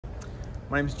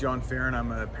My name is John Ferrin.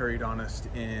 I'm a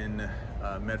periodontist in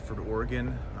Medford,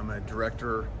 Oregon. I'm a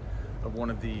director of one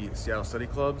of the Seattle study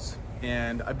clubs,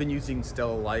 and I've been using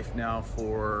StellaLife now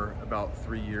for about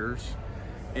 3 years.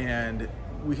 And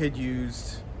we had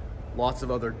used lots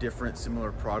of other different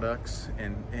similar products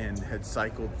and had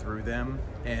cycled through them.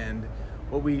 And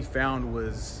what we found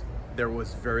was there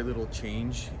was very little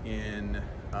change in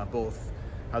both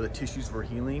how the tissues were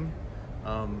healing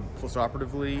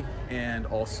postoperatively, and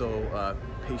also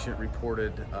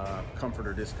patient-reported comfort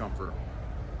or discomfort.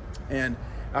 And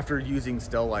after using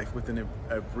StellaLife within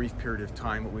a brief period of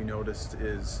time, what we noticed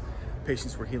is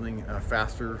patients were healing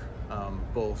faster,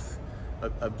 both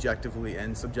objectively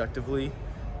and subjectively.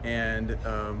 And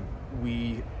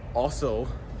we also,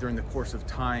 during the course of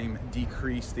time,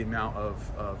 decreased the amount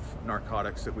of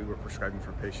narcotics that we were prescribing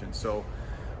for patients. So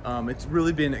it's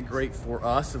really been great for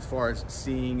us as far as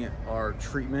seeing our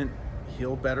treatment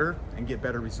heal better and get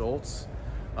better results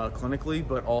clinically,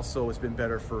 but also it's been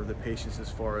better for the patients as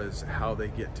far as how they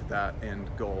get to that end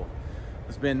goal.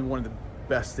 It's been one of the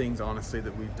best things, honestly,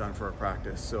 that we've done for our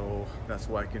practice. So that's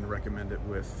why I can recommend it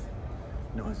with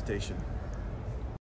no hesitation.